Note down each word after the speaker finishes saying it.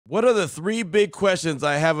What are the three big questions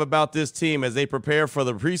I have about this team as they prepare for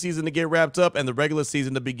the preseason to get wrapped up and the regular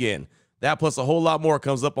season to begin? That plus a whole lot more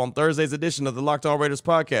comes up on Thursday's edition of the Locked On Raiders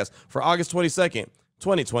podcast for August 22nd,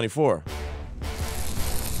 2024.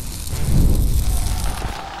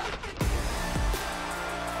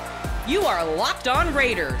 You are Locked On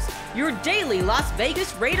Raiders, your daily Las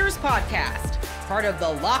Vegas Raiders podcast. Part of the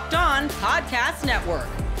Locked On Podcast Network,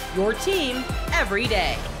 your team every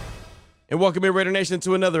day. And welcome in, Raider Nation,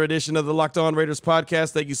 to another edition of the Locked On Raiders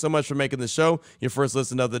podcast. Thank you so much for making the show your first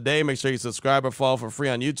listen of the day. Make sure you subscribe or follow for free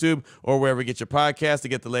on YouTube or wherever you get your podcast to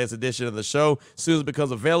get the latest edition of the show as soon as it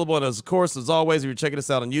becomes available. And of course, as always, if you're checking us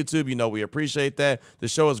out on YouTube, you know we appreciate that. The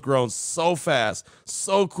show has grown so fast,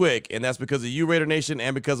 so quick, and that's because of you, Raider Nation,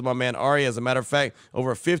 and because of my man Ari. As a matter of fact,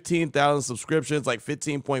 over 15,000 subscriptions, like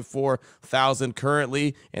 15.4 thousand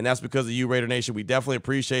currently, and that's because of you, Raider Nation. We definitely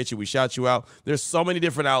appreciate you. We shout you out. There's so many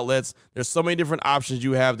different outlets. There's so many different options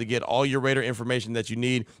you have to get all your Raider information that you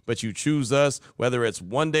need, but you choose us, whether it's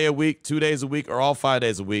 1 day a week, 2 days a week, or all 5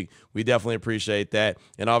 days a week. We definitely appreciate that.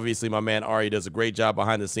 And obviously, my man Ari does a great job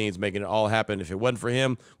behind the scenes making it all happen. If it wasn't for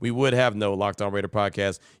him, we would have no Locked On Raider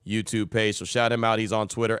podcast YouTube page. So shout him out. He's on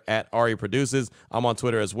Twitter at Ari Produces. I'm on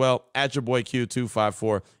Twitter as well, at your boy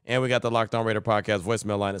Q254. And we got the Locked On Raider podcast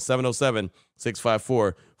voicemail line at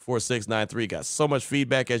 707-654-4693. Got so much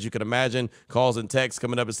feedback, as you can imagine. Calls and texts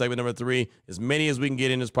coming up in segment number 3. As many as we can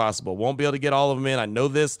get in as possible. Won't be able to get all of them in. I know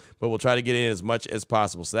this, but we'll try to get in as much as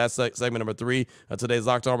possible. So that's segment number 3 of today's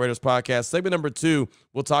Locked On Raiders podcast. Segment number 2,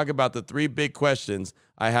 we'll talk about the 3 big questions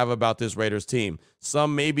I have about this Raiders team.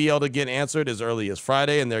 Some may be able to get answered as early as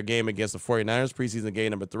Friday in their game against the 49ers, preseason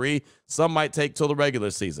game number 3. Some might take till the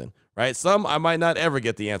regular season, right? Some I might not ever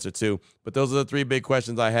get the answer to, but those are the 3 big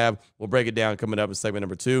questions I have. We'll break it down coming up in segment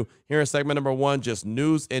number 2. Here in segment number 1, just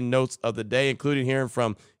news and notes of the day, including hearing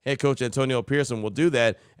from head coach Antonio Pearson. We'll do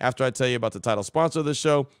that after I tell you about the title sponsor of the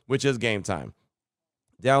show, which is Game Time.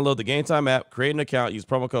 Download the Game Time app, create an account, use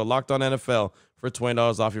promo code LOCKEDONNFL for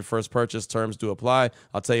 $20 off your first purchase. Terms do apply.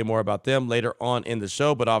 I'll tell you more about them later on in the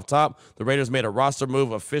show. But off top, the Raiders made a roster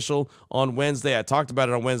move official on Wednesday. I talked about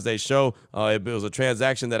it on Wednesday's show. It was a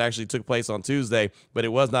transaction that actually took place on Tuesday, but it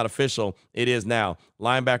was not official. It is now.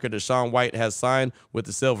 Linebacker Deshaun White has signed with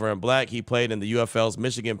the Silver and Black. He played in the UFL's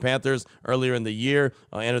Michigan Panthers earlier in the year,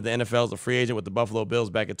 entered the NFL as a free agent with the Buffalo Bills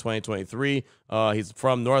back in 2023. He's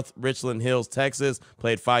from North Richland Hills, Texas,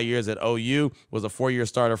 played 5 years at OU, was a 4-year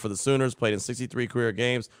starter for the Sooners, played in 63 career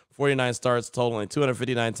games, 49 starts, totaling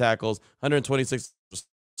 259 tackles, 126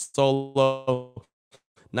 solo,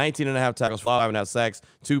 19.5 tackles, 5.5 sacks,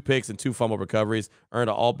 2 picks, and 2 fumble recoveries. Earned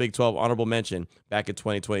an all Big 12 honorable mention back in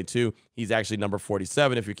 2022. He's actually number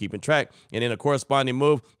 47 if you're keeping track. And in a corresponding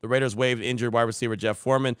move, the Raiders waived injured wide receiver Jeff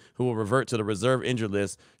Foreman, who will revert to the reserve injured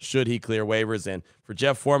list should he clear waivers. And for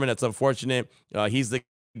Jeff Foreman, it's unfortunate. He's the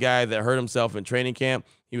guy that hurt himself in training camp.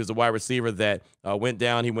 He was the wide receiver that went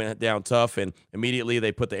down. He went down tough, and immediately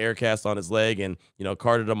they put the air cast on his leg and,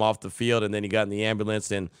 carted him off the field, and then he got in the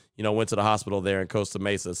ambulance and, went to the hospital there in Costa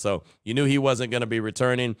Mesa. So you knew he wasn't going to be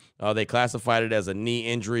returning. They classified it as a knee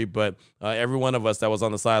injury, but every one of us that was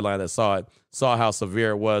on the sideline that saw it saw how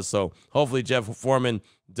severe it was. So hopefully Jeff Foreman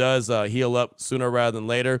does heal up sooner rather than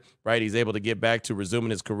later, right? He's able to get back to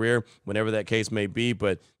resuming his career whenever that case may be,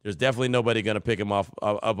 but there's definitely nobody going to pick him up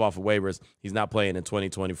off of waivers. He's not playing in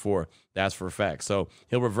 2024. That's for a fact. So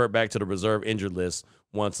he'll revert back to the reserve injured list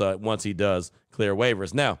once he does clear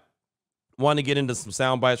waivers. Now, want to get into some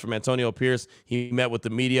sound bites from Antonio Pierce. He met with the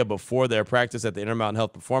media before their practice at the Intermountain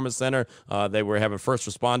Health Performance Center. They were having first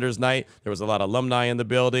responders night. There was a lot of alumni in the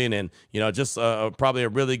building, and just probably a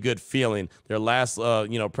really good feeling. Their last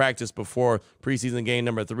practice before preseason game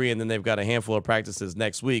number 3, and then they've got a handful of practices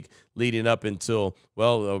next week leading up until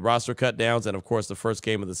roster cut downs and of course the first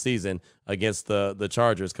game of the season against the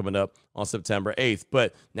Chargers coming up on September 8th.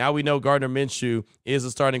 But now we know Gardner Minshew is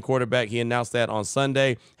a starting quarterback. He announced that on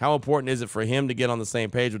Sunday. How important is it for him to get on the same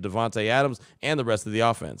page with Devontae Adams and the rest of the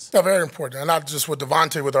offense? Yeah, very important. And not just with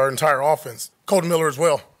Devontae, with our entire offense. Colton Miller as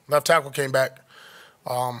well. Left tackle came back.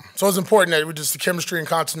 So it's important that we just the chemistry and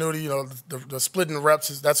continuity, the splitting the reps,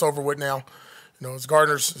 that's over with now. It's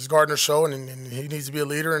Gardner's show, and he needs to be a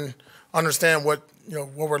leader and understand what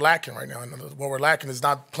we're lacking right now. And what we're lacking is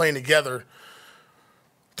not playing together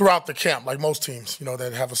throughout the camp like most teams,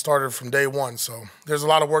 that have a starter from day one. So there's a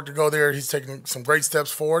lot of work to go there. He's taking some great steps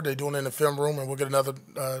forward. They're doing it in the film room, and we'll get another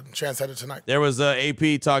chance at it tonight. There was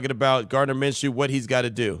AP talking about Gardner Minshew, what he's got to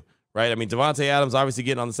do, right? I mean, Devontae Adams obviously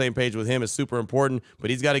getting on the same page with him is super important, but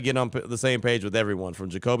he's got to get on the same page with everyone, from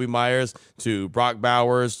Jacoby Myers to Brock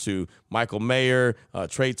Bowers to Michael Mayer,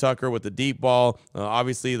 Trey Tucker with the deep ball.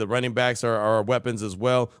 Obviously, the running backs are weapons as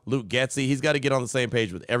well. Luke Getsy, he's got to get on the same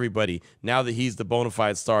page with everybody now that he's the bona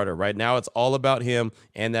fide starter. Right now, it's all about him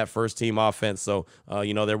and that first-team offense. So,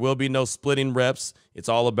 there will be no splitting reps. It's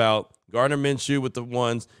all about Gardner Minshew with the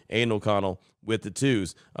ones, Aiden O'Connell with the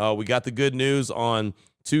twos. We got the good news on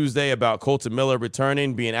Tuesday about Colton Miller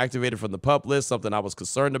returning, being activated from the PUP list, something I was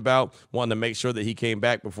concerned about, wanting to make sure that he came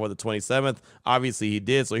back before the 27th. Obviously, he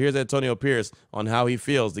did. So here's Antonio Pierce on how he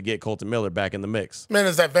feels to get Colton Miller back in the mix. Man,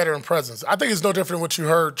 it's that veteran presence. I think it's no different than what you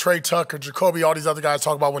heard Trey Tucker, Jacoby, all these other guys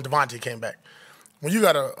talk about when Devontae came back. When you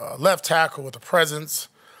got a left tackle with a presence,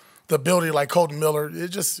 the ability like Colton Miller, it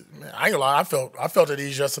just, man, I ain't gonna lie, I felt at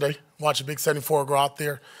ease yesterday watching Big 74 go out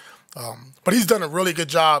there. But he's done a really good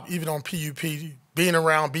job, even on PUP, being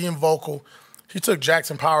around, being vocal. He took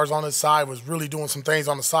Jackson Powers on his side, was really doing some things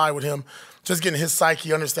on the side with him, just getting his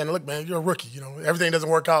psyche, understanding, look, man, you're a rookie. Everything doesn't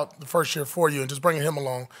work out the first year for you, and just bringing him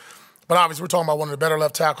along. But obviously, we're talking about one of the better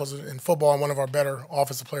left tackles in football and one of our better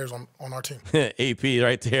offensive players on our team. AP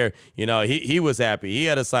right there, he was happy. He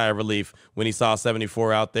had a sigh of relief when he saw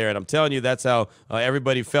 74 out there, and I'm telling you, that's how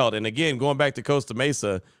everybody felt. And again, going back to Costa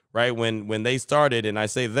Mesa, right, when they started, and I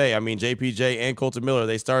say they, I mean JPJ and Colton Miller,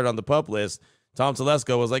 they started on the PUP list. Tom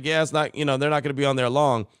Telesco was like, yeah, it's not, they're not going to be on there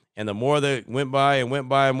long. And the more that went by and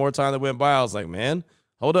more time that went by, I was like, man,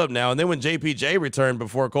 hold up now. And then when JPJ returned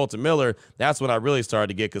before Colton Miller, that's when I really started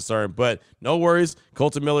to get concerned. But no worries,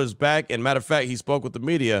 Colton Miller's back. And matter of fact, he spoke with the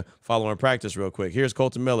media following practice real quick. Here's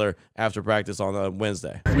Colton Miller after practice on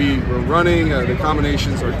Wednesday. We were running. The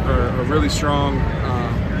combinations are really strong.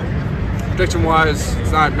 Prediction-wise,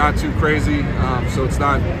 it's not too crazy, so it's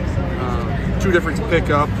not too different to pick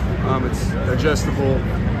up. It's digestible.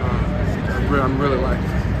 I'm really liking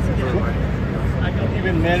it. You've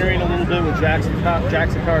been mentoring a little bit with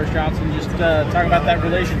Jackson Cars Johnson. Just talk about that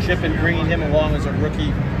relationship and bringing him along as a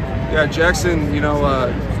rookie. Yeah, Jackson.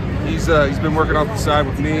 He's been working off the side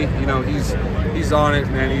with me. He's on it,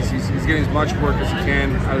 man. He's getting as much work as he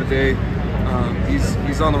can out of the day.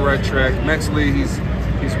 He's on the right track. Mentally, he's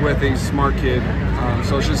with a smart kid.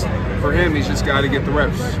 So it's just for him, he's just got to get the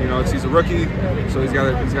reps. He's a rookie, so he's got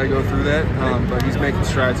to go through that. But he's making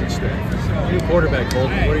strides each day. New quarterback,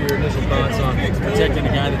 Colton. What are your initial thoughts on protecting a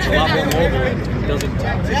guy that's a lot more mobile and doesn't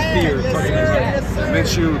fear tucking his head?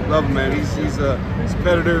 Minshew, love him, man. He's a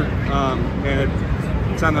competitor. And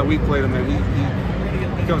the time that we played him,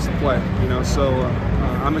 man, he comes to play. So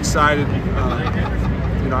I'm excited.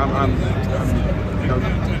 I'm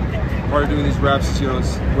part of doing these reps.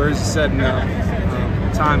 Where is he setting up?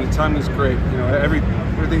 Timing is great.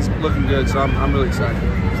 Everything's looking good, so I'm really excited.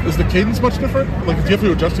 Is the cadence much different? Like, do you have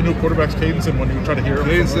to adjust to new quarterback's cadence, and when you try to hear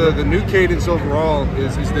him? The new cadence overall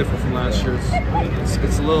is different from last year.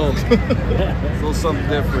 It's a little something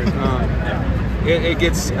different.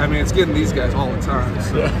 It's getting these guys all the time,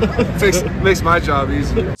 so it makes my job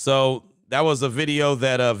easier. So that was a video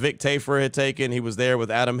that Vic Tafer had taken. He was there with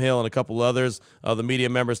Adam Hill and a couple others, the media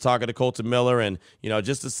members talking to Colton Miller. And,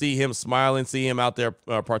 just to see him smiling, see him out there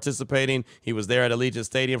participating. He was there at Allegiant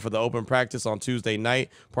Stadium for the open practice on Tuesday night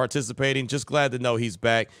participating. Just glad to know he's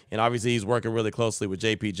back. And obviously he's working really closely with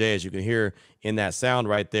JPJ, as you can hear in that sound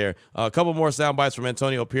right there. A couple more sound bites from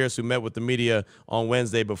Antonio Pierce, who met with the media on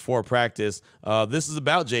Wednesday before practice. This is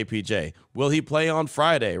about JPJ. Will he play on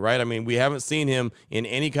Friday, right? I mean, we haven't seen him in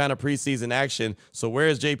any kind of preseason action. So where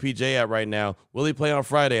is JPJ at right now? Will he play on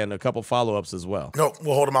Friday? And a couple follow-ups as well. No,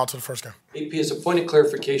 we'll hold him out to the first game. AP, as a point of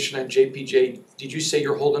clarification on JPJ, did you say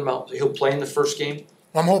you're holding him out? He'll play in the first game?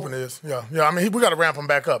 I'm hoping it is, yeah. I mean, we got to ramp him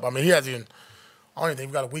back up. I mean, he hasn't even, I don't even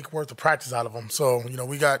think we got a week worth of practice out of him. So,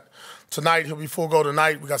 we got tonight, he'll be full go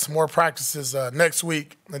tonight. We got some more practices next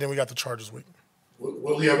week, and then we got the Chargers week.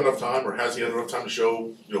 Will he have enough time, or has he had enough time to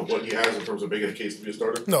show what he has in terms of making a case to be a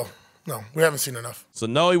starter? No, we haven't seen enough. So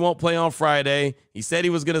no, he won't play on Friday. He said he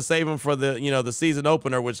was going to save him for the the season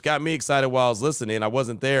opener, which got me excited while I was listening. I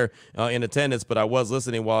wasn't there in attendance, but I was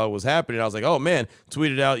listening while it was happening. I was like, oh man,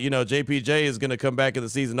 tweeted out, JPJ is going to come back in the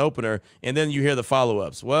season opener, and then you hear the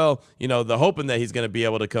follow-ups. Well, the hoping that he's going to be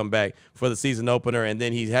able to come back for the season opener, and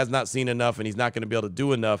then he has not seen enough, and he's not going to be able to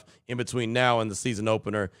do enough in between now and the season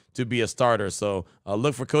opener to be a starter. So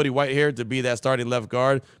look for Cody Whitehair to be that starting left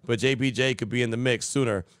guard, but JPJ could be in the mix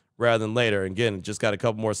sooner rather than later. Again, just got a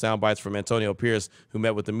couple more sound bites from Antonio Pierce, who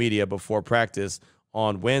met with the media before practice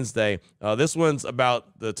on Wednesday. This one's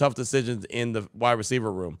about the tough decisions in the wide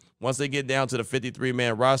receiver room. Once they get down to the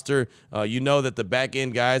 53-man roster, you know that the back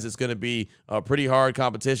end guys, it's going to be a pretty hard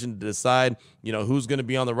competition to decide, who's going to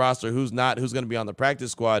be on the roster, who's not, who's going to be on the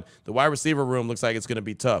practice squad. The wide receiver room looks like it's going to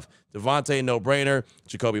be tough. Devontae, no-brainer.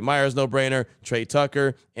 Jacoby Myers, no-brainer. Trey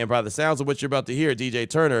Tucker, and by the sounds of what you're about to hear, DJ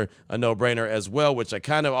Turner, a no-brainer as well, which I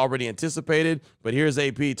kind of already anticipated. But here's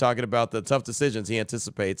AP talking about the tough decisions he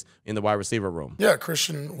anticipates in the wide receiver room. Yeah,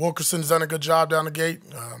 Christian Wilkerson's done a good job down the gate,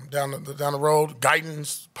 down the road.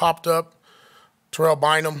 Guyton's popped up. Terrell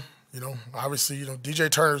Bynum, obviously, DJ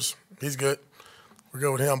Turner's, he's good. We're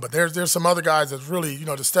good with him. But there's some other guys that's really,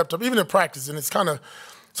 just stepped up, even in practice. And it's kind of,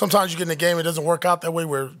 sometimes you get in the game, it doesn't work out that way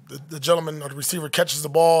where the gentleman or the receiver catches the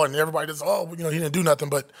ball and everybody does, he didn't do nothing.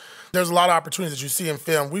 But there's a lot of opportunities that you see in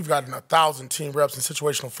film. We've gotten 1,000 team reps in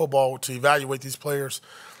situational football to evaluate these players.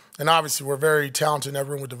 And obviously we're very talented in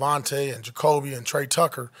every room with Devontae and Jacoby and Trey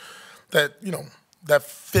Tucker that, that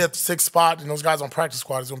 5th, 6th spot and those guys on practice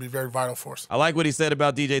squad is going to be very vital for us. I like what he said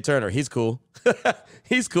about DJ Turner. He's cool.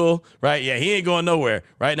 He's cool, right? Yeah, he ain't going nowhere,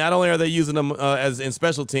 right? Not only are they using him as in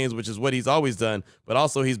special teams, which is what he's always done, but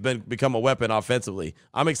also he's become a weapon offensively.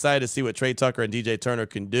 I'm excited to see what Trey Tucker and DJ Turner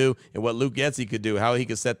can do and what Luke Getsy could do, how he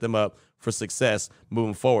could set them up for success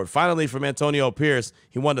moving forward. Finally, from Antonio Pierce,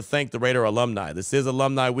 he wanted to thank the Raider alumni. This is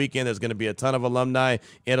alumni weekend. There's going to be a ton of alumni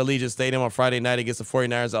at Allegiant Stadium on Friday night against the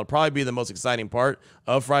 49ers. That'll probably be the most exciting part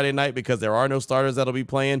of Friday night because there are no starters that'll be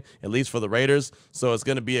playing, at least for the Raiders. So it's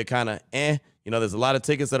going to be a kind of there's a lot of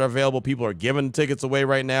tickets that are available. People are giving tickets away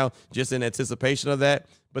right now just in anticipation of that.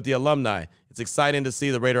 But the alumni, it's exciting to see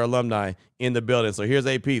the Raider alumni in the building. So here's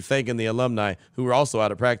AP thanking the alumni who were also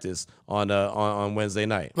out of practice on Wednesday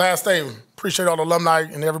night. Last thing, appreciate all the alumni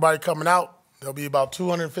and everybody coming out. There'll be about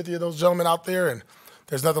 250 of those gentlemen out there, and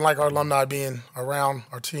there's nothing like our alumni being around.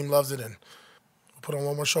 Our team loves it, and we'll put on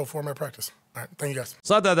one more show for them at practice. All right, thank you guys.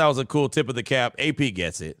 So I thought that was a cool tip of the cap. AP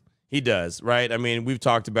gets it. He does, right? I mean, we've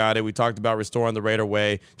talked about it. We talked about restoring the Raider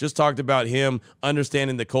way. Just talked about him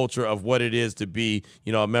understanding the culture of what it is to be,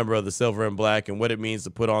 a member of the silver and black and what it means to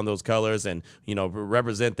put on those colors and,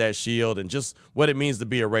 represent that shield and just what it means to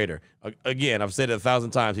be a Raider. Again, I've said it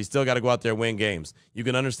 1,000 times. He's still got to go out there and win games. You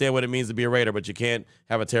can understand what it means to be a Raider, but you can't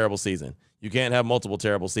have a terrible season. You can't have multiple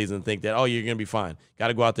terrible seasons and think that, you're going to be fine. Got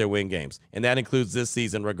to go out there and win games. And that includes this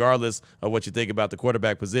season, regardless of what you think about the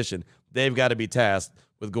quarterback position. They've got to be tasked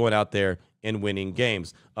with going out there and winning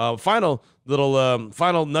games. Final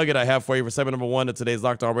nugget I have for you for segment number 1 of today's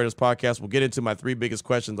Locked On Raiders podcast. We'll get into my 3 biggest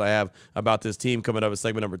questions I have about this team coming up in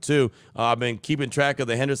segment number 2. I've been keeping track of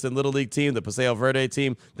the Henderson Little League team, the Paseo Verde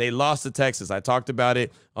team. They lost to Texas. I talked about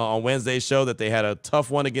it on Wednesday's show that they had a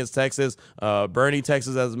tough one against Texas. Bernie,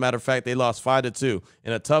 Texas, as a matter of fact, they lost 5-2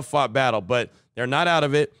 in a tough-fought battle, but they're not out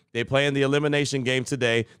of it. They play in the elimination game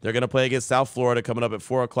today. They're going to play against South Florida coming up at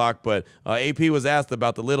 4 o'clock. But AP was asked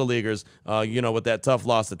about the Little Leaguers, with that tough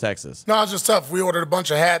loss to Texas. No, it's just tough. We ordered a bunch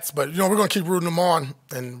of hats, but, we're going to keep rooting them on.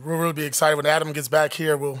 And we'll really be excited when Adam gets back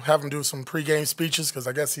here. We'll have him do some pregame speeches because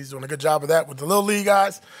I guess he's doing a good job of that with the Little League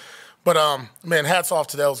guys. But, man, hats off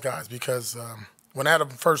to those guys because when Adam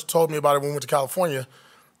first told me about it when we went to California,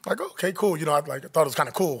 I'm like, okay, cool. I thought it was kind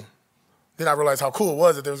of cool. Then I realized how cool it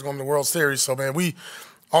was that they was going to the World Series. So, man,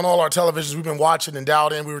 on all our televisions, we've been watching and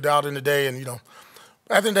dialed in. We were dialed in today. And,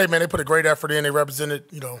 at the end of the day, man, they put a great effort in. They represented,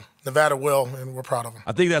 Nevada well, and we're proud of them.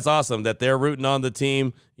 I think that's awesome that they're rooting on the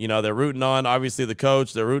team. They're rooting on, obviously, the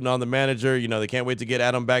coach. They're rooting on the manager. They can't wait to get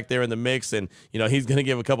Adam back there in the mix. And, he's going to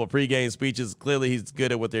give a couple pregame speeches. Clearly, he's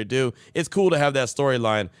good at what they do. It's cool to have that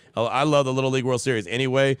storyline. I love the Little League World Series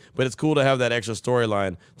anyway, but it's cool to have that extra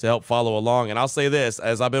storyline to help follow along. And I'll say this,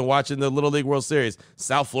 as I've been watching the Little League World Series,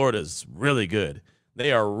 South Florida's really good.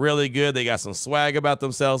 They are really good. They got some swag about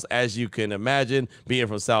themselves, as you can imagine, being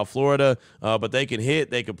from South Florida. But they can hit,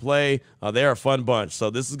 they can play. They're a fun bunch. So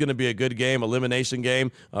this is going to be a good game, elimination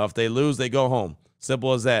game. If they lose, they go home.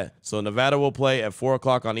 Simple as that. So Nevada will play at 4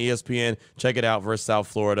 o'clock on ESPN. Check it out versus South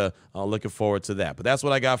Florida. Looking forward to that. But that's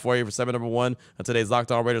what I got for you for segment number 1 of today's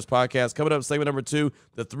Locked On Raiders podcast. Coming up, segment number 2,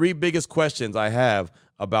 the 3 biggest questions I have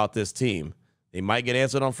about this team. They might get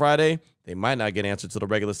answered on Friday. They might not get answered till the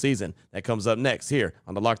regular season. That comes up next here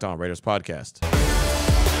on the Locked On Raiders podcast.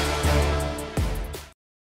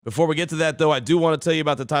 Before we get to that, though, I do want to tell you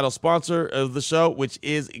about the title sponsor of the show, which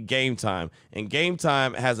is Game Time. And Game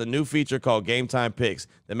Time has a new feature called Game Time Picks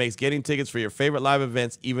that makes getting tickets for your favorite live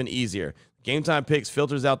events even easier. Game Time Picks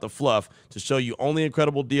filters out the fluff to show you only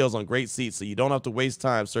incredible deals on great seats so you don't have to waste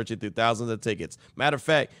time searching through thousands of tickets. Matter of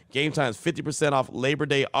fact, Game Time's 50% off Labor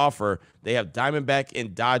Day offer. They have Diamondback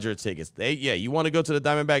and Dodger tickets. You want to go to the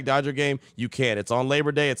Diamondback Dodger game? You can. It's on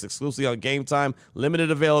Labor Day. It's exclusively on Game Time.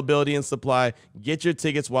 Limited availability and supply. Get your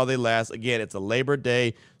tickets while they last. Again, it's a Labor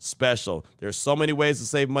Day special. There's so many ways to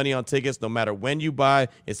save money on tickets no matter when you buy.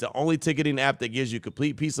 It's the only ticketing app that gives you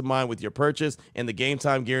complete peace of mind with your purchase and the Game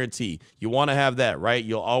Time guarantee. You want to have that, right?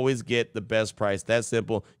 You'll always get the best price. That's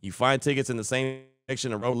simple. You find tickets in the same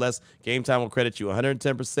section and row less, Game Time will credit you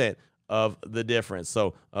 110% of the difference.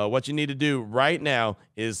 So what you need to do right now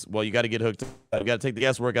is, well, you got to get hooked up. You got to take the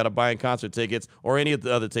guesswork out of buying concert tickets or any of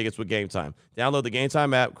the other tickets with Game Time. Download the Game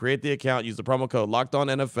Time app, create the account, use the promo code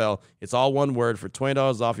LOCKEDONNFL. It's all one word for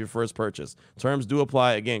 $20 off your first purchase. Terms do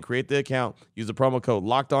apply. Again, create the account, use the promo code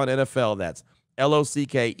LOCKEDONNFL. That's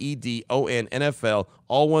LOCKEDON NFL,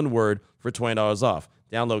 all one word for $20 off.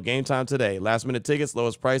 Download Game Time today. Last minute tickets,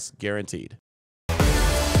 lowest price guaranteed.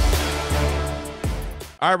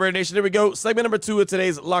 All right, Raider Nation, here we go. Segment number 2 of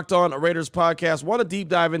today's Locked On Raiders podcast. Want to deep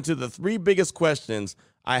dive into the 3 biggest questions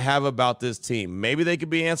I have about this team. Maybe they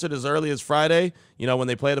could be answered as early as Friday, when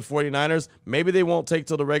they play the 49ers. Maybe they won't take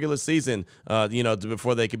till the regular season,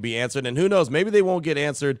 before they could be answered. And who knows, maybe they won't get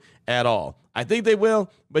answered at all. I think they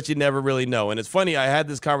will, but you never really know. And it's funny, I had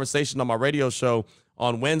this conversation on my radio show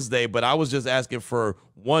on Wednesday, but I was just asking for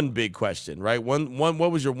one big question, right? One,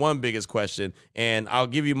 what was your one biggest question? And I'll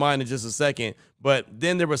give you mine in just a second. But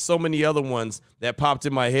then there were so many other ones that popped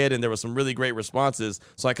in my head, and there were some really great responses.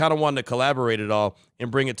 So I kind of wanted to collaborate it all and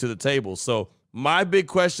bring it to the table. So my big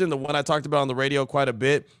question, the one I talked about on the radio quite a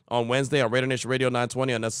bit on Wednesday on Raider Nation Radio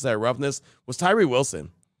 920 on Necessary Roughness, was Tyree Wilson,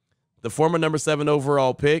 the former number 7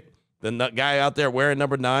 overall pick. The guy out there wearing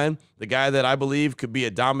number 9, the guy that I believe could be a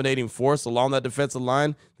dominating force along that defensive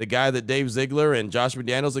line, the guy that Dave Ziegler and Josh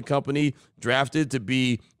McDaniels and company drafted to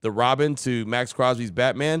be the Robin to Max Crosby's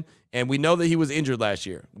Batman. And we know that he was injured last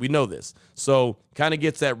year. We know this. So kind of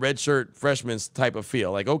gets that redshirt freshman type of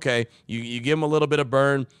feel. Like, okay, you give him a little bit of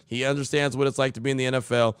burn. He understands what it's like to be in the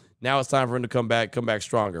NFL. Now it's time for him to come back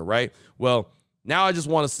stronger, right? Well, now I just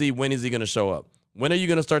want to see, when is he going to show up? When are you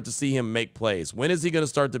going to start to see him make plays? When is he going to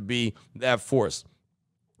start to be that force?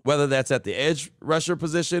 Whether that's at the edge rusher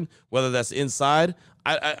position, whether that's inside,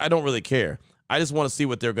 I don't really care. I just want to see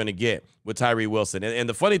what they're going to get with Tyree Wilson. And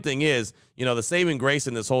the funny thing is, the saving grace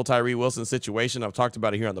in this whole Tyree Wilson situation, I've talked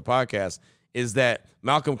about it here on the podcast, is that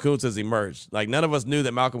Malcolm Koonce has emerged. Like, none of us knew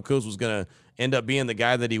that Malcolm Koonce was going to end up being the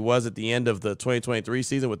guy that he was at the end of the 2023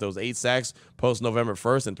 season with those 8 sacks post-November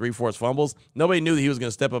 1st and 3 forced fumbles. Nobody knew that he was going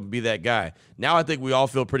to step up and be that guy. Now I think we all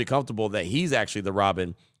feel pretty comfortable that he's actually the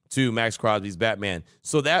Robin to Max Crosby's Batman.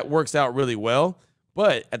 So that works out really well.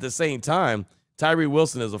 But at the same time, Tyree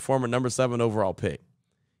Wilson is a former number 7 overall pick.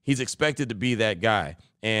 He's expected to be that guy.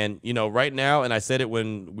 And, right now, and I said it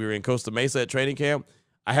when we were in Costa Mesa at training camp,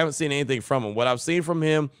 I haven't seen anything from him. What I've seen from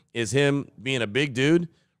him is him being a big dude,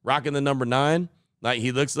 rocking the number 9. Like,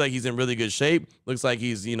 he looks like he's in really good shape. Looks like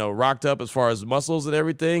he's, rocked up as far as muscles and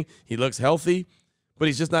everything. He looks healthy, but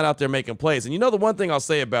he's just not out there making plays. And the one thing I'll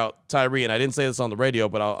say about Tyree, and I didn't say this on the radio,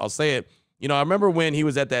 but I'll say it. I remember when he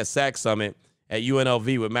was at that sack summit at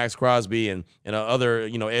UNLV with Max Crosby and other,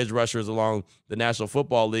 edge rushers along the National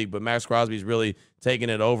Football League, but Max Crosby's really taking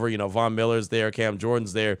it over. Von Miller's there, Cam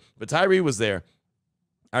Jordan's there, but Tyree was there.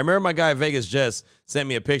 I remember my guy Vegas Jess sent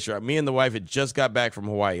me a picture. Me and the wife had just got back from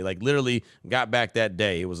Hawaii, like literally got back that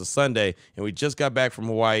day. It was a Sunday, and we just got back from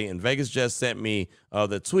Hawaii, and Vegas Jess sent me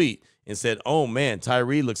the tweet and said, "Oh, man,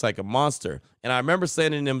 Tyree looks like a monster." And I remember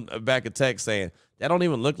sending him back a text saying, "That don't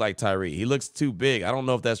even look like Tyree. He looks too big. I don't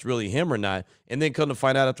know if that's really him or not." And then come to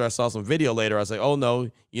find out after I saw some video later, I was like, "Oh, no,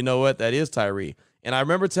 you know what? That is Tyree." And I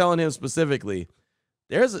remember telling him specifically,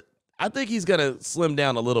 I think he's going to slim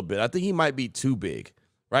down a little bit. I think he might be too big.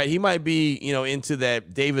 Right, he might be, into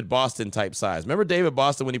that David Boston type size. Remember David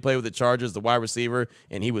Boston when he played with the Chargers, the wide receiver,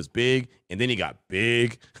 and he was big, and then he got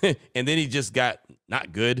big, and then he just got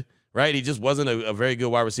not good, right? He just wasn't a very good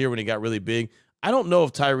wide receiver when he got really big. I don't know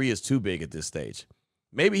if Tyree is too big at this stage.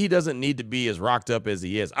 Maybe he doesn't need to be as rocked up as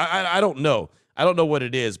he is. I don't know. I don't know what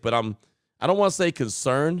it is, but I don't want to say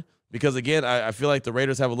concerned because, again, I feel like the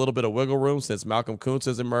Raiders have a little bit of wiggle room since Malcolm Koonce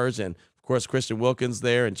has emerged and, of course, Christian Wilkins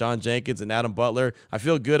there and John Jenkins and Adam Butler. I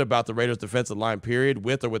feel good about the Raiders' defensive line, period,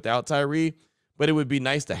 with or without Tyree, but it would be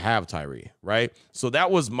nice to have Tyree, right? So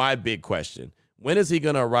that was my big question. When is he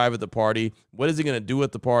going to arrive at the party? What is he going to do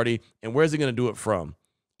at the party? And where is he going to do it from?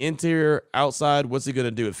 Interior, outside, what's he going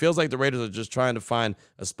to do? It feels like the Raiders are just trying to find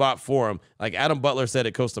a spot for him. Like Adam Butler said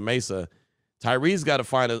at Costa Mesa, Tyree's got to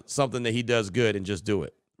find something that he does good and just do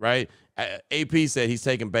it, right? AP said he's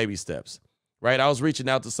taking baby steps, right? I was reaching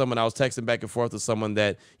out to someone. I was texting back and forth with someone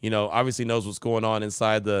that, obviously knows what's going on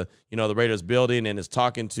inside the Raiders building and is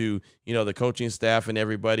talking to, the coaching staff and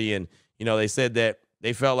everybody. And, they said that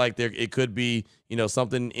they felt like it could be,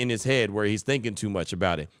 something in his head where he's thinking too much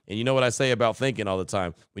about it. And you know what I say about thinking all the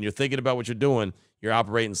time? When you're thinking about what you're doing, you're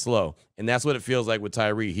operating slow. And that's what it feels like with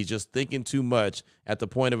Tyree. He's just thinking too much at the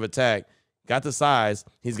point of attack. Got the size,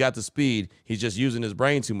 he's got the speed, he's just using his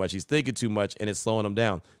brain too much. He's thinking too much, and it's slowing him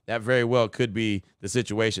down. That very well could be the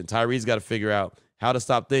situation. Tyree's got to figure out how to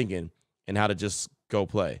stop thinking and how to just go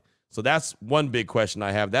play. So that's one big question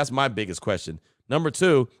I have. That's my biggest question. Number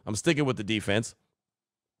two, I'm sticking with the defense.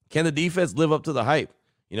 Can the defense live up to the hype?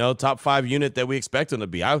 Top 5 unit that we expect them to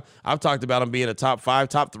be. I've talked about them being a top 5,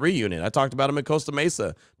 top 3 unit. I talked about them in Costa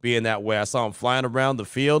Mesa being that way. I saw them flying around the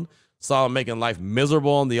field. Saw him making life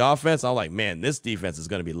miserable on the offense. I'm like, man, this defense is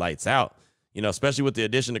going to be lights out. Especially with the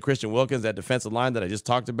addition of Christian Wilkins, that defensive line that I just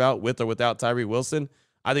talked about, with or without Tyree Wilson.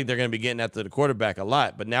 I think they're going to be getting after the quarterback a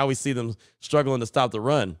lot. But now we see them struggling to stop the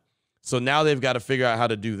run. So now they've got to figure out how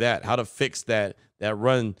to do that, how to fix that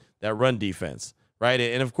run defense, right?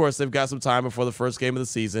 And of course, they've got some time before the first game of the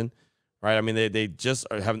season, right? I mean, they just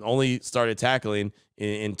haven't only started tackling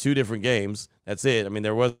in 2 different games. That's it. I mean,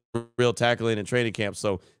 there was real tackling in training camp.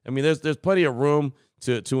 So, I mean, there's plenty of room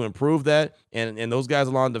to improve that. And those guys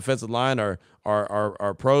along the defensive line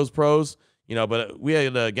are pros. But we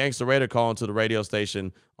had a Gangster Raider call into the radio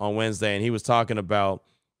station on Wednesday, and he was talking about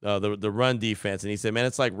the run defense. And he said, man,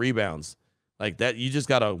 it's like rebounds. Like that, you just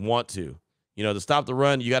got to want to. To stop the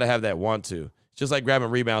run, you got to have that want to. It's just like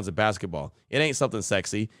grabbing rebounds in basketball. It ain't something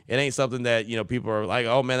sexy. It ain't something that, people are like,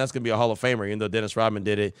 oh, man, that's going to be a Hall of Famer, even though Dennis Rodman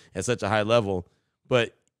did it at such a high level.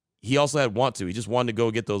 But he also had want to. He just wanted to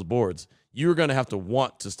go get those boards. You're going to have to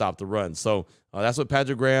want to stop the run. So that's what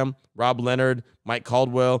Patrick Graham, Rob Leonard, Mike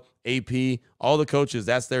Caldwell, AP, all the coaches,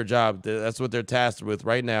 that's their job. That's what they're tasked with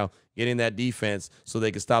right now, getting that defense so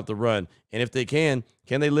they can stop the run. And if they can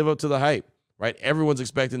they live up to the hype? Right? Everyone's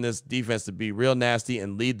expecting this defense to be real nasty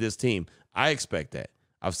and lead this team. I expect that.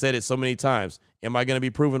 I've said it so many times. Am I going to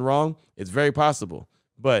be proven wrong? It's very possible.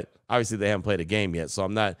 But obviously they haven't played a game yet, so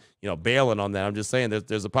I'm not, bailing on that. I'm just saying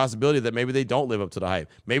there's a possibility that maybe they don't live up to the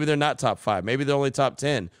hype. Maybe they're not top 5. Maybe they're only top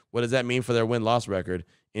 10. What does that mean for their win-loss record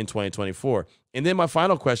in 2024? And then my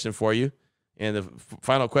final question for you, and the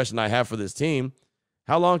final question I have for this team,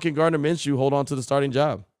 how long can Gardner Minshew hold on to the starting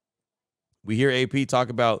job? We hear AP talk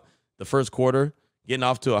about the first quarter getting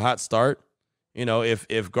off to a hot start.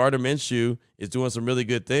 If Gardner Minshew is doing some really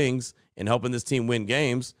good things and helping this team win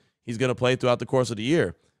games, he's going to play throughout the course of the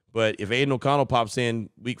year. But if Aiden O'Connell pops in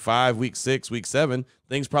week 5, week 6, week 7,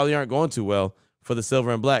 things probably aren't going too well for the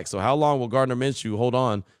Silver and Black. So how long will Gardner Minshew hold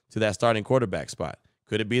on to that starting quarterback spot?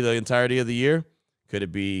 Could it be the entirety of the year? Could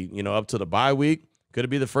it be, up to the bye week? Could it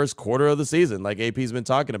be the first quarter of the season like AP's been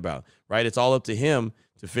talking about, right? It's all up to him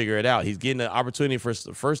to figure it out. He's getting an opportunity for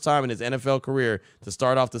the first time in his NFL career to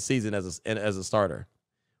start off the season as a starter.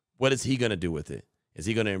 What is he going to do with it? Is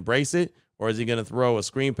he going to embrace it, or is he going to throw a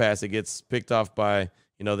screen pass that gets picked off by,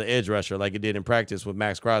 the edge rusher like it did in practice with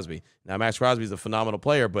Max Crosby? Now, Max Crosby's a phenomenal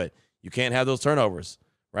player, but you can't have those turnovers,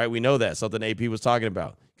 right? We know that. Something AP was talking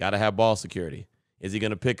about. Got to have ball security. Is he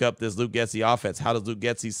going to pick up this Luke Getsy offense? How does Luke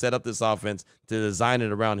Getsy set up this offense to design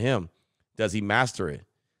it around him? Does he master it?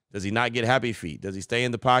 Does he not get happy feet? Does he stay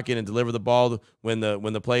in the pocket and deliver the ball when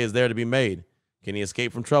the play is there to be made? Can he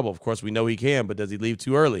escape from trouble? Of course, we know he can, but does he leave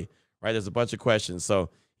too early? Right? There's a bunch of questions. So,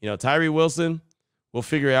 Tyree Wilson, we'll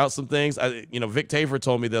figure out some things. Vic Tafur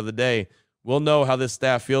told me the other day, we'll know how this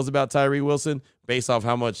staff feels about Tyree Wilson based off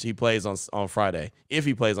how much he plays on Friday, if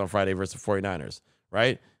he plays on Friday versus the 49ers,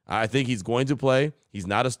 right? I think he's going to play. He's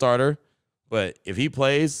not a starter, but if he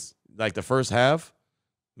plays like the first half,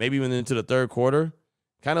 maybe even into the third quarter,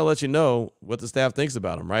 kind of let you know what the staff thinks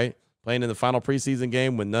about him, right? Playing in the final preseason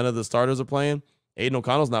game when none of the starters are playing. Aiden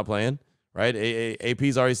O'Connell's not playing, right?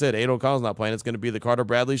 AP's already said Aiden O'Connell's not playing. It's going to be the Carter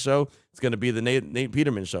Bradley show. It's going to be the Nate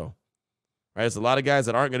Peterman show, right? It's a lot of guys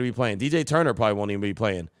that aren't going to be playing. DJ Turner probably won't even be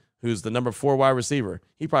playing, who's the number 4 wide receiver.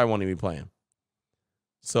 He probably won't even be playing.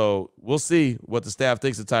 So we'll see what the staff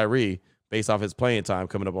thinks of Tyree based off his playing time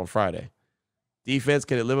coming up on Friday. Defense,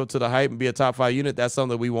 can it live up to the hype and be a top 5 unit? That's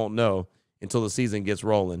something that we won't know until the season gets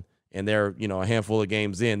rolling and they're, a handful of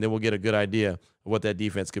games in. Then we'll get a good idea of what that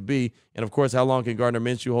defense could be. And, of course, how long can Gardner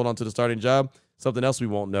Minshew hold on to the starting job? Something else we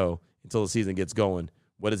won't know until the season gets going.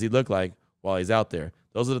 What does he look like while he's out there?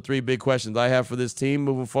 Those are the 3 big questions I have for this team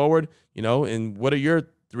moving forward, and what are your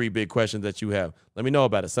 3 big questions that you have? Let me know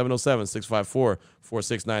about it.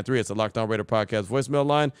 707-654-4693. It's the Locked On Raider Podcast voicemail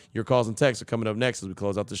line. Your calls and texts are coming up next as we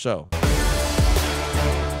close out the show.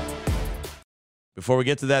 Before we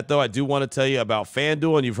get to that, though, I do want to tell you about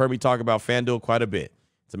FanDuel, and you've heard me talk about FanDuel quite a bit.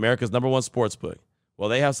 It's America's #1 sportsbook. Well,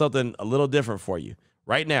 they have something a little different for you.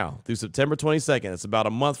 Right now, through September 22nd, it's about a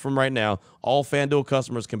month from right now, all FanDuel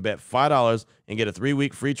customers can bet $5 and get a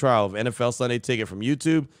 3-week free trial of NFL Sunday Ticket from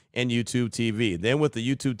YouTube and YouTube TV. Then with the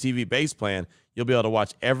YouTube TV base plan, you'll be able to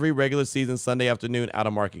watch every regular season Sunday afternoon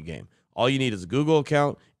out-of-market game. All you need is a Google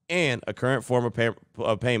account and a current form of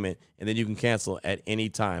payment, and then you can cancel at any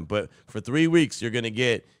time. But for 3 weeks, you're going to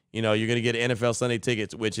get NFL Sunday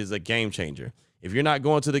Tickets, which is a game changer. If you're not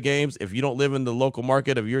going to the games, if you don't live in the local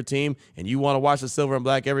market of your team and you want to watch the silver and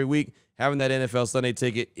black every week, having that NFL Sunday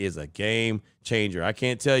Ticket is a game changer. I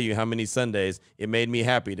can't tell you how many Sundays it made me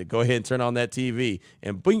happy to go ahead and turn on that TV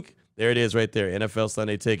and blink. There it is right there, NFL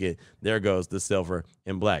Sunday Ticket. There goes the silver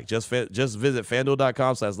and black. Just visit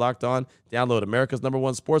FanDuel.com/lockedon. Download America's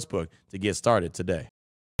 #1 sportsbook to get started today.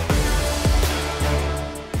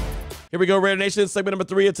 Here we go, Raider Nation. Segment number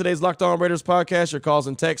 3 of today's Locked On Raiders podcast. Your calls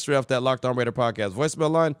and texts straight off that Locked On Raider podcast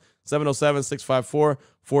voicemail line,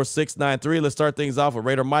 707-654-4693. Let's start things off with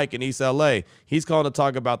Raider Mike in East L.A. He's calling to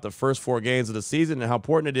talk about the first 4 games of the season and how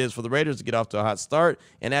important it is for the Raiders to get off to a hot start,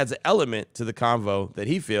 and adds an element to the convo that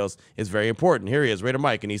he feels is very important. Here he is, Raider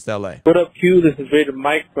Mike in East L.A. What up, Q? This is Raider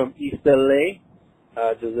Mike from East L.A.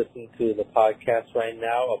 Just listening to the podcast right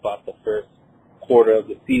now about the first quarter of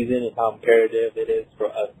the season and how imperative it is for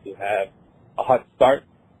us to have a hot start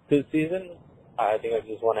to the season. I think I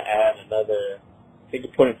just want to add another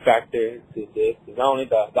important factor to this. Is not only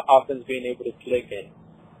the offense being able to click and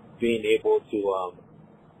being able to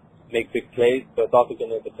make big plays, but it's also going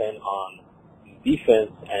to depend on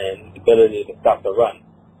defense and the ability to stop the run.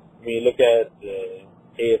 When you look at the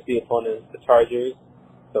AFC opponents, the Chargers,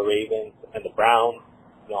 the Ravens, and the Browns,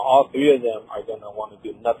 all 3 of them are going to want to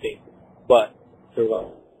do nothing but to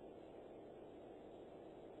run.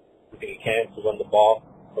 They can to run the ball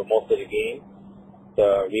for most of the game.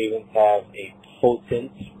 The Ravens have a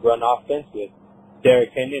potent run offense with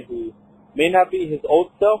Derrick Henry, who may not be his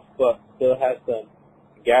old self, but still has some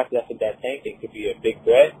gas left in that tank and could be a big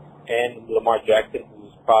threat. And Lamar Jackson,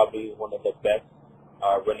 who's probably one of the best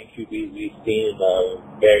running QBs we've seen in a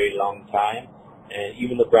very long time. And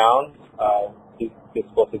even the Browns, he's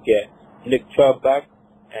supposed to get Nick Chubb back.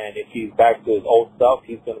 And if he's back to his old self,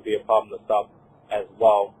 he's going to be a problem to stop as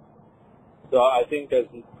well. So I think as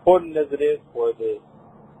important as it is for this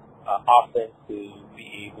offense to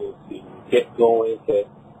be able to get going, to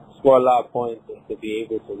score a lot of points, and to be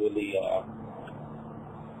able to really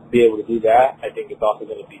be able to do that, I think it's also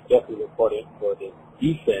going to be just as important for the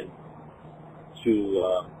defense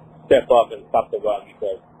to step up and stop the run,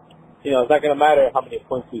 because it's not going to matter how many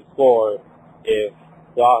points we score if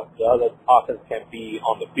the other offense can be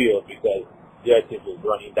on the field, because the other team is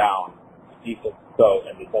running down the defense,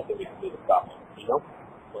 and there's nothing we can do to stop them,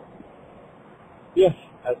 But, yeah,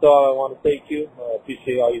 that's all I want to say, Q.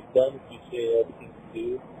 Appreciate all you've done. Appreciate everything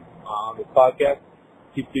you do on the podcast.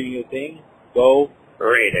 Keep doing your thing. Go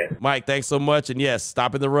Raiders. Mike, thanks so much. And yes,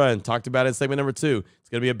 stopping the run. Talked about it in segment number 2. It's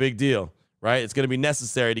going to be a big deal, right? It's going to be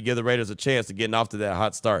necessary to give the Raiders a chance to getting off to that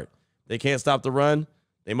hot start. They can't stop the run.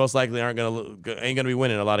 They most likely ain't going to be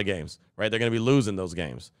winning a lot of games, right? They're going to be losing those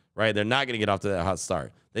games, right? They're not going to get off to that hot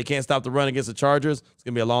start. They can't stop the run against the Chargers. It's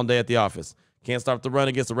going to be a long day at the office. Can't stop the run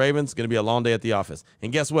against the Ravens. It's going to be a long day at the office.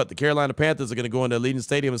 And guess what? The Carolina Panthers are going to go into Allegiant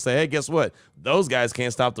Stadium and say, hey, guess what? Those guys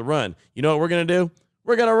can't stop the run. You know what we're going to do?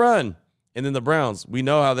 We're going to run. And then the Browns, we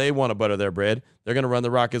know how they want to butter their bread. They're going to run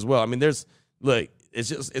the rock as well. I mean, it's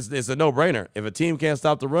a no-brainer. If a team can't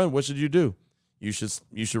stop the run, what should you do? You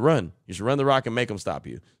should run. You should run the rock and make them stop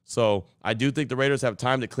you. So I do think the Raiders have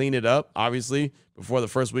time to clean it up, obviously, before the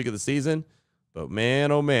first week of the season. But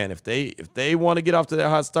man, oh man, if they want to get off to that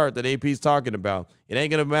hot start that AP's talking about, it ain't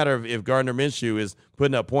going to matter if Gardner Minshew is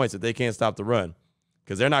putting up points if they can't stop the run,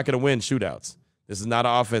 because they're not going to win shootouts. This is not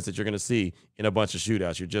an offense that you're going to see in a bunch of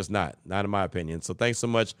shootouts. You're just not in my opinion. So thanks so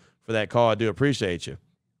much for that call. I do appreciate you.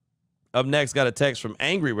 Up next, got a text from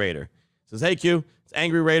Angry Raider. It says, hey, Q, it's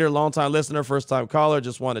Angry Raider, longtime listener, first-time caller.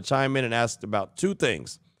 Just want to chime in and ask about 2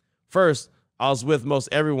 things. First, I was with most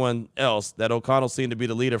everyone else that O'Connell seemed to be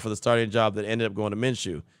the leader for the starting job that ended up going to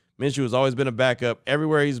Minshew. Minshew has always been a backup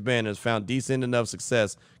everywhere he's been and has found decent enough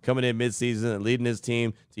success coming in midseason and leading his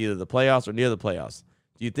team to either the playoffs or near the playoffs.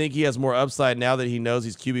 Do you think he has more upside now that he knows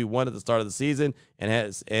he's QB1 at the start of the season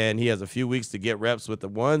and he has a few weeks to get reps with the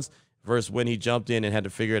ones versus when he jumped in and had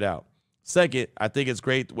to figure it out? Second, I think it's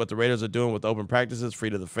great what the Raiders are doing with open practices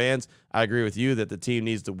free to the fans. I agree with you that the team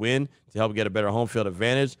needs to win to help get a better home field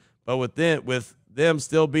advantage. But with them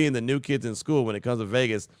still being the new kids in school when it comes to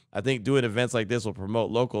Vegas, I think doing events like this will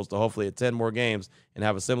promote locals to hopefully attend more games and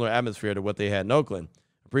have a similar atmosphere to what they had in Oakland.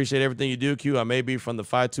 Appreciate everything you do, Q. I may be from the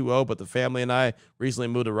 520, but the family and I recently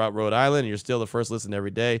moved to Rhode Island, and you're still the first listen every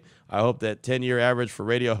day. I hope that 10-year average for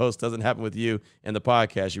radio hosts doesn't happen with you and the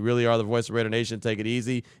podcast. You really are the voice of Raider Nation. Take it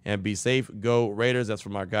easy and be safe. Go Raiders. That's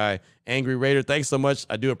from our guy, Angry Raider. Thanks so much.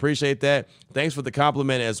 I do appreciate that. Thanks for the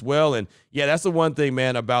compliment as well. And, yeah, that's the one thing,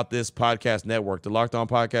 man, about this podcast network, the Locked On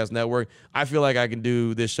Podcast Network. I feel like I can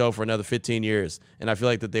do this show for another 15 years, and I feel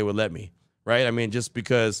like that they would let me. Right? I mean, just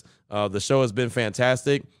because the show has been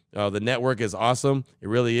fantastic. The network is awesome. It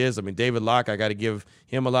really is. I mean, David Locke, I got to give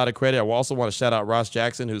him a lot of credit. I also want to shout out Ross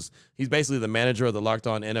Jackson, he's basically the manager of the Locked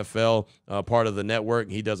On NFL part of the network.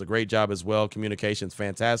 He does a great job as well. Communication's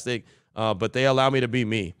fantastic. But they allow me to be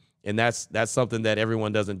me, and that's something that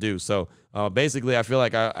everyone doesn't do. So basically, I feel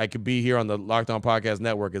like I could be here on the Locked On Podcast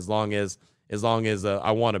Network as long as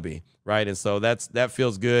I want to be, right? And so that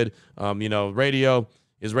feels good. Radio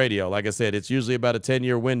is radio. Like I said, it's usually about a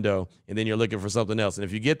 10-year window, and then you're looking for something else. And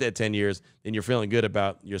if you get that 10 years, then you're feeling good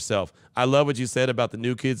about yourself. I love what you said about the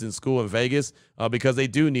new kids in school in Vegas because they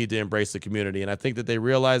do need to embrace the community, and I think that they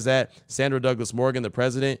realize that. Sandra Douglas Morgan, the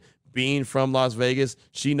president, being from Las Vegas,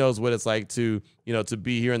 she knows what it's like to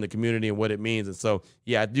be here in the community and what it means. And so,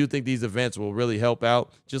 yeah, I do think these events will really help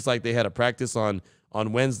out, just like they had a practice on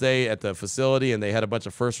Wednesday at the facility, and they had a bunch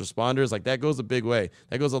of first responders. Like, that goes a big way.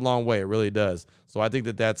 That goes a long way. It really does. So I think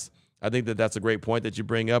that that's a great point that you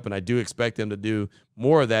bring up, and I do expect them to do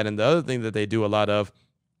more of that. And the other thing that they do a lot of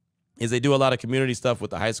is they do a lot of community stuff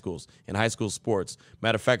with the high schools and high school sports.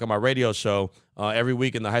 Matter of fact, on my radio show, every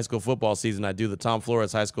week in the high school football season, I do the Tom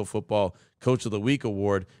Flores High School Football Coach of the Week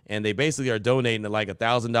Award, and they basically are donating like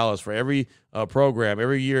 $1,000 for every program.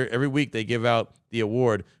 Every week they give out the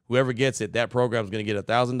award. Whoever gets it, that program is going to get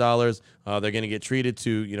 $1,000. They're going to get treated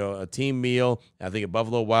to, a team meal, I think at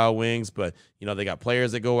Buffalo Wild Wings, but, they got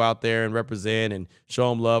players that go out there and represent and show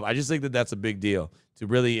them love. I just think that that's a big deal, to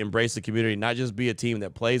really embrace the community, not just be a team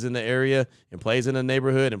that plays in the area and plays in the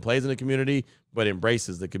neighborhood and plays in the community, but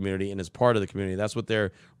embraces the community and is part of the community. That's what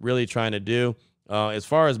they're really trying to do. As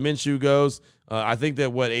far as Minshew goes, I think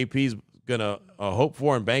that what AP's going to hope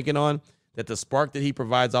for and banking on, that the spark that he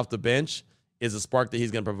provides off the bench is a spark that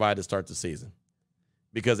he's going to provide to start the season,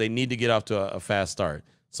 because they need to get off to a fast start.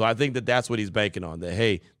 So I think that that's what he's banking on, that,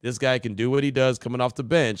 hey, this guy can do what he does coming off the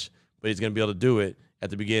bench, but he's going to be able to do it at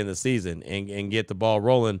the beginning of the season and get the ball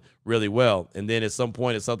rolling really well. And then at some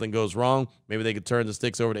point, if something goes wrong, maybe they could turn the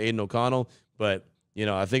sticks over to Aiden O'Connell. But,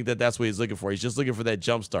 I think that that's what he's looking for. He's just looking for that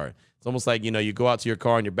jump start. It's almost like, you go out to your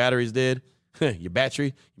car and your battery's dead. your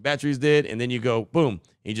battery's dead, and then you go, boom,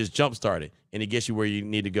 and you just jump start it, and it gets you where you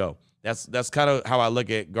need to go. That's kind of how I look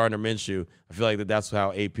at Gardner Minshew. I feel like that's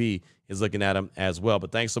how AP is looking at him as well.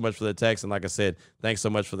 But thanks so much for the text, and like I said, thanks so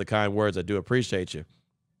much for the kind words. I do appreciate you.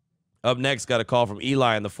 Up next, got a call from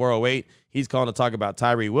Eli in the 408. He's calling to talk about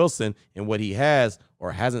Tyree Wilson and what he has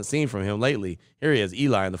or hasn't seen from him lately. Here he is,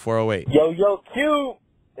 Eli in the 408. Yo, Q.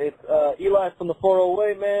 It's Eli from the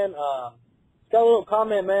 408, man. Got a little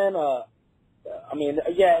comment, man.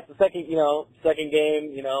 It's the second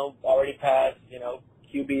game, already passed,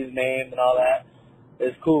 QB's name and all that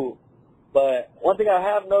is cool. But one thing I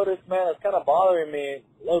have noticed, man, that's kind of bothering me,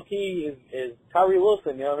 low key, is Tyree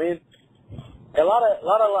Wilson. You know what I mean? A lot of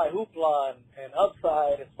like hoopla and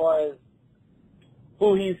upside as far as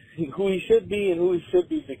who he should be and who he should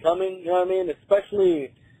be becoming. You know what I mean?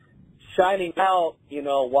 Especially shining out,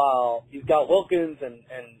 while he's got Wilkins and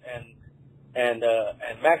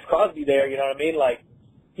Max Crosby there. You know what I mean? Like,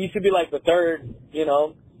 he should be like the third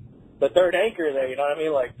anchor there. You know what I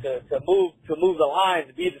mean? Like to move the line,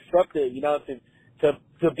 to be disruptive.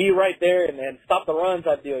 To be right there and stop the run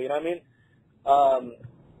type deal. You know what I mean?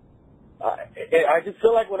 I just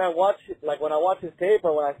feel like when I watch his tape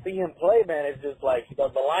or when I see him play, man, it's just like the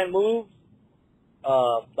line moves.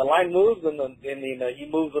 The line moves and he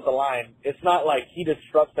moves with the line. It's not like he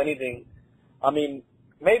disrupts anything. I mean,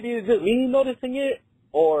 maybe it's just me noticing it,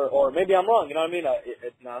 or maybe I'm wrong. You know what I mean?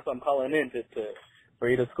 That's what I'm calling in for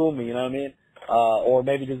you to school me. You know what I mean? Or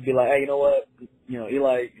maybe just be like, hey, you know what?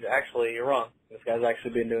 Eli, actually, you're wrong. This guy's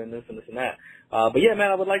actually been doing this and this and that. But yeah,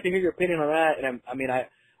 man, I would like to hear your opinion on that.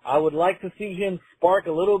 I would like to see him spark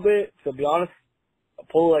a little bit, to be honest,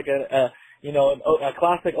 pull like a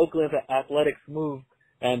classic Oakland Athletics move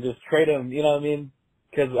and just trade him, you know what I mean?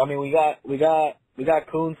 Cause, we got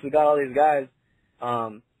Kuntz, we got all these guys.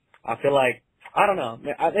 I feel like, I don't know,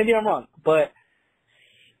 maybe I'm wrong, but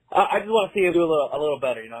I just want to see him do a little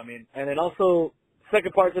better, you know what I mean? And then also,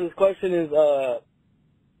 second part to this question is,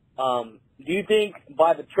 do you think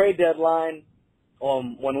by the trade deadline,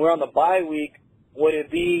 when we're on the bye week, would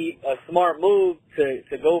it be a smart move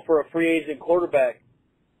to go for a free agent quarterback?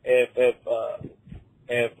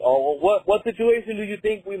 What situation do you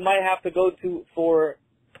think we might have to go to for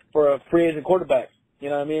a free agent quarterback? You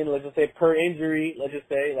know what I mean? Let's just say per injury. Let's just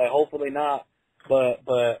say, like, hopefully not. But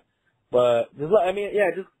just let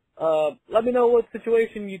me know what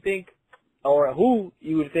situation you think, or who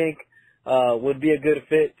you would think would be a good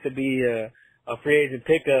fit to be a free agent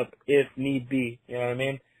pickup if need be. You know what I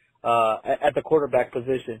mean? At the quarterback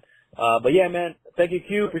position. But yeah, man, thank you,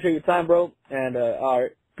 Q. Appreciate your time, bro. And all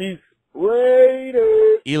right, peace.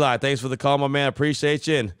 Raiders. Eli, thanks for the call, my man. Appreciate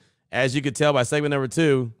you. And as you could tell by segment number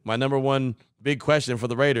 2, my number one big question for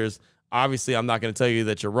the Raiders, obviously I'm not going to tell you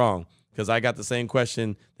that you're wrong, because I got the same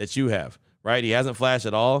question that you have, right? He hasn't flashed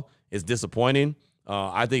at all. It's disappointing.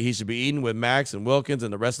 I think he should be eating with Max and Wilkins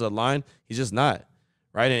and the rest of the line. He's just not,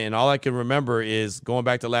 right? And all I can remember is going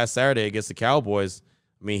back to last Saturday against the Cowboys.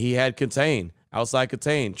 I mean, he had contain, outside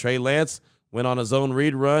contain. Trey Lance went on a zone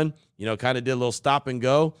read run, kind of did a little stop and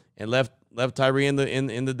go and left Tyree in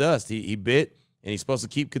the dust. He bit, and he's supposed to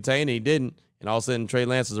keep contained, and he didn't. And all of a sudden, Trey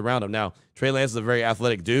Lance is around him. Now, Trey Lance is a very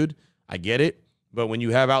athletic dude. I get it. But when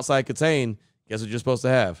you have outside contain, guess what you're supposed to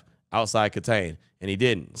have? Outside contain. And he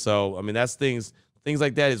didn't. So, I mean, that's things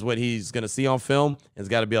like that is what he's going to see on film, and he's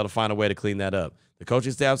got to be able to find a way to clean that up. The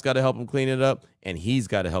coaching staff's got to help him clean it up, and he's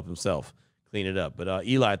got to help himself clean it up. But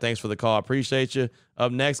Eli, thanks for the call. I appreciate you.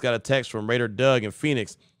 Up next, got a text from Raider Doug in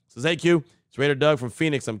Phoenix. Says, hey, Q, it's Raider Doug from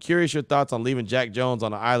Phoenix. I'm curious your thoughts on leaving Jack Jones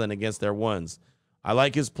on the island against their ones. I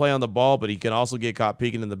like his play on the ball, but he can also get caught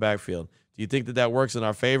peeking in the backfield. Do you think that works in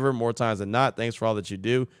our favor more times than not? Thanks for all that you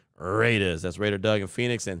do. Raiders. That's Raider Doug in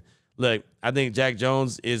Phoenix. And look, I think Jack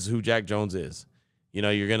Jones is who Jack Jones is.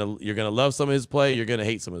 You're gonna love some of his play. You're gonna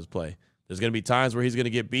hate some of his play. There's gonna be times where he's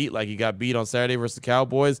gonna get beat, like he got beat on Saturday versus the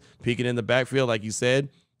Cowboys, peeking in the backfield, like you said,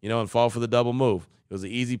 and fall for the double move. It was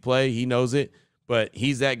an easy play. He knows it, but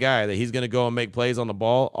he's that guy that he's gonna go and make plays on the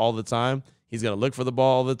ball all the time. He's gonna look for the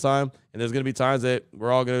ball all the time, and there's gonna be times that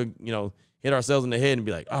we're all gonna, hit ourselves in the head and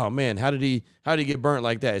be like, oh man, how did he get burnt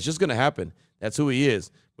like that? It's just gonna happen. That's who he is.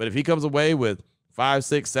 But if he comes away with 5,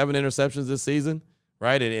 6, 7 interceptions this season,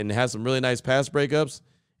 right, and has some really nice pass breakups,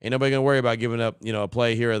 ain't nobody gonna worry about giving up, a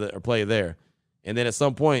play here or play there. And then at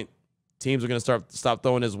some point, teams are gonna stop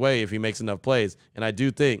throwing his way if he makes enough plays. And I do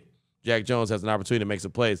think Jack Jones has an opportunity to make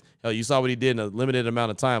some plays. Hell, you saw what he did in a limited amount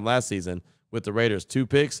of time last season with the Raiders. 2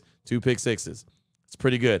 picks, 2 pick sixes. It's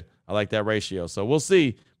pretty good. I like that ratio. So we'll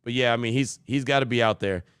see. But yeah, I mean, he's got to be out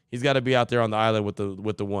there. He's got to be out there on the island with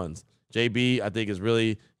the ones. JB, I think, is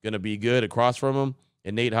really going to be good across from him.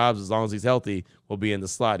 And Nate Hobbs, as long as he's healthy, will be in the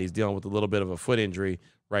slot. He's dealing with a little bit of a foot injury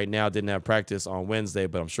right now. Didn't have practice on Wednesday,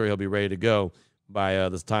 but I'm sure he'll be ready to go by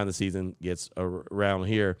the time the season gets around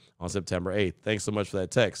here on September 8th. Thanks so much for that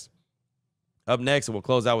text. Up next, and we'll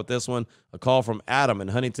close out with this one, a call from Adam in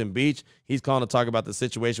Huntington Beach. He's calling to talk about the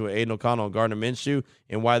situation with Aiden O'Connell and Gardner Minshew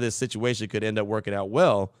and why this situation could end up working out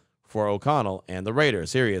well for O'Connell and the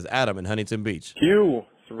Raiders. Here he is, Adam in Huntington Beach. Q,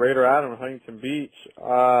 it's Raider Adam in Huntington Beach.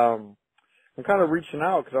 I'm kind of reaching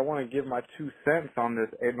out because I want to give my 2 cents on this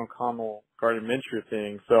Aiden O'Connell, Gardner Minshew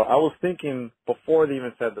thing. So I was thinking before they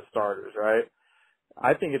even said the starters, right?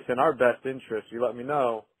 I think it's in our best interest, you let me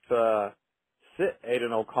know, to sit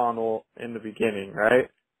Aiden O'Connell in the beginning, right?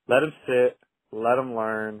 Let him sit, let him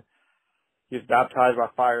learn. He was baptized by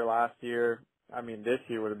fire last year. I mean, this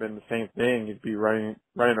year would have been the same thing. He'd be running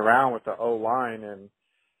around with the O-line, and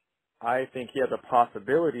I think he has a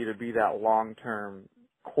possibility to be that long-term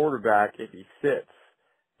quarterback if he sits.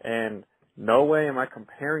 And no way am I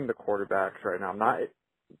comparing the quarterbacks right now. I'm not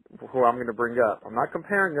who I'm going to bring up. I'm not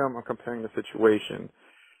comparing them. I'm comparing the situation.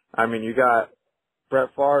 I mean, you got Brett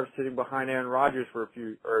Favre sitting behind Aaron Rodgers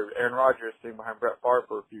Aaron Rodgers sitting behind Brett Favre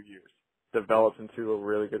for a few years, developed into a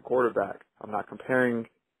really good quarterback. I'm not comparing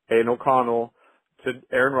Aiden O'Connell to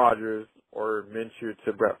Aaron Rodgers or Minshew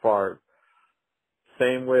to Brett Favre.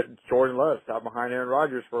 Same with Jordan Love, sat behind Aaron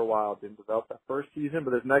Rodgers for a while, didn't develop that first season,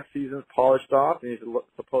 but his next season's polished off, and he's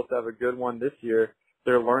supposed to have a good one this year.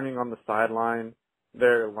 They're learning on the sideline.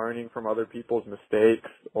 They're learning from other people's mistakes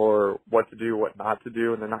or what to do, what not to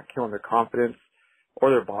do, and they're not killing their confidence or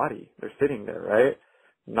their body. They're sitting there, right?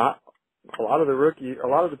 Not a lot of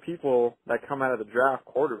the people that come out of the draft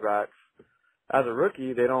quarterbacks as a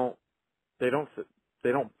rookie, they don't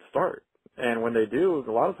start. And when they do,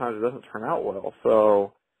 a lot of times it doesn't turn out well.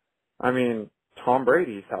 So, I mean, Tom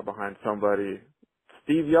Brady sat behind somebody,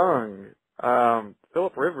 Steve Young,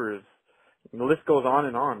 Phillip Rivers, the list goes on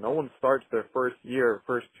and on. No one starts their first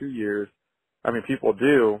 2 years. I mean, people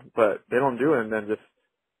do, but they don't do it and then just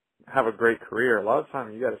have a great career. A lot of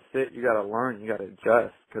times you got to sit, you got to learn, you got to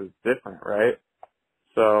adjust because it's different, right?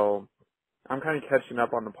 So I'm kind of catching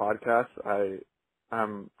up on the podcast.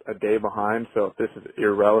 I'm a day behind, so if this is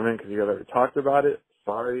irrelevant because you guys already talked about it,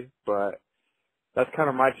 sorry, but that's kind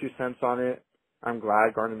of my 2 cents on it. I'm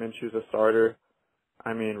glad Gardner Minshew's a starter.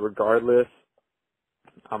 I mean, regardless,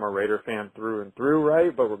 I'm a Raider fan through and through,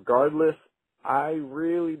 right? But regardless, I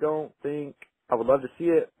really don't think, I would love to see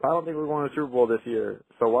it, but I don't think we're going to the Super Bowl this year.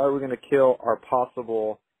 So why are we going to kill our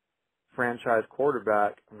possible franchise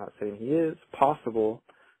quarterback? I'm not saying he is possible,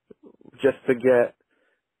 just to get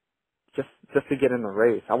in the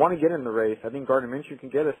race. I want to get in the race. I think Gardner Minshew can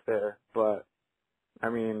get us there, but I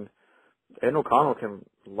mean, Aiden O'Connell can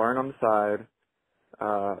learn on the side,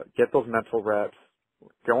 get those mental reps,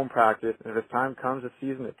 go and practice, and if his time comes this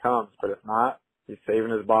season, it comes. But if not, he's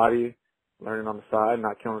saving his body, learning on the side,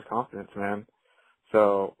 not killing his confidence, man.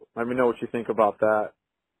 So let me know what you think about that.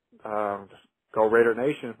 Just go Raider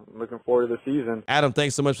Nation. I'm looking forward to the season. Adam,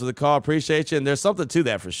 thanks so much for the call. Appreciate you. And there's something to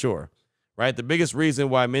that for sure, right? The biggest reason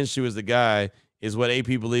why Minshew is the guy is what AP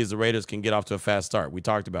believes the Raiders can get off to a fast start. We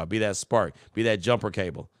talked about, be that spark, be that jumper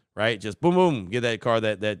cable, right? Just boom, boom, get that car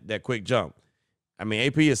that quick jump. I mean,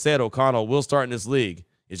 AP has said O'Connell will start in this league.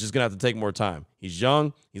 It's just going to have to take more time. He's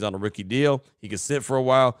young. He's on a rookie deal. He can sit for a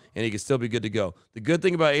while, and he can still be good to go. The good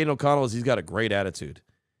thing about Aiden O'Connell is he's got a great attitude.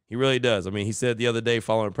 He really does. I mean, he said the other day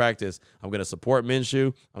following practice, I'm going to support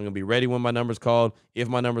Minshew. I'm going to be ready when my number's called, if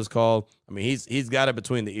my number's called. I mean, he's got it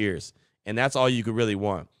between the ears, and that's all you could really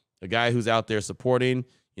want. A guy who's out there supporting,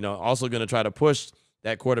 also going to try to push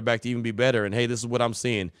that quarterback to even be better. And, hey, this is what I'm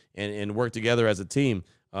seeing, and work together as a team.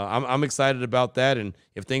 I'm excited about that, and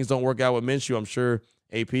if things don't work out with Minshew, I'm sure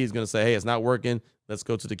AP is going to say, hey, it's not working. Let's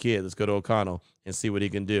go to the kid. Let's go to O'Connell and see what he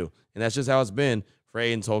can do. And that's just how it's been for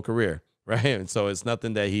Aiden's whole career, right? And so it's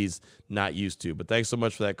nothing that he's not used to. But thanks so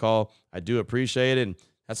much for that call. I do appreciate it. And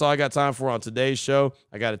that's all I got time for on today's show.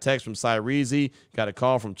 I got a text from Cyrezi, got a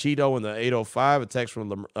call from Cheeto in the 805, a text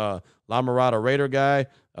from La Mirada Raider guy.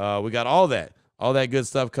 We got all that good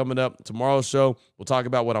stuff coming up. Tomorrow's show, we'll talk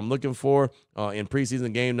about what I'm looking for in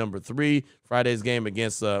preseason game number 3, Friday's game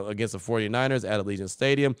against the 49ers at Allegiant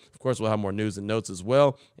Stadium. Of course, we'll have more news and notes as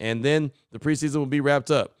well. And then the preseason will be wrapped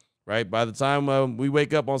up, right? By the time we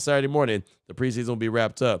wake up on Saturday morning, the preseason will be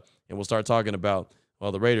wrapped up, and we'll start talking about,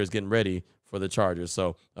 the Raiders getting ready for the Chargers.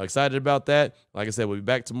 So excited about that. Like I said, we'll be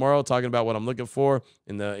back tomorrow talking about what I'm looking for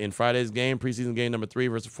in Friday's game, preseason game number 3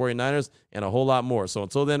 versus 49ers, and a whole lot more. So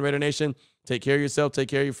until then, Raider Nation, take care of yourself, take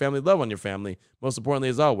care of your family, love on your family. Most importantly,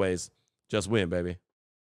 as always, just win, baby.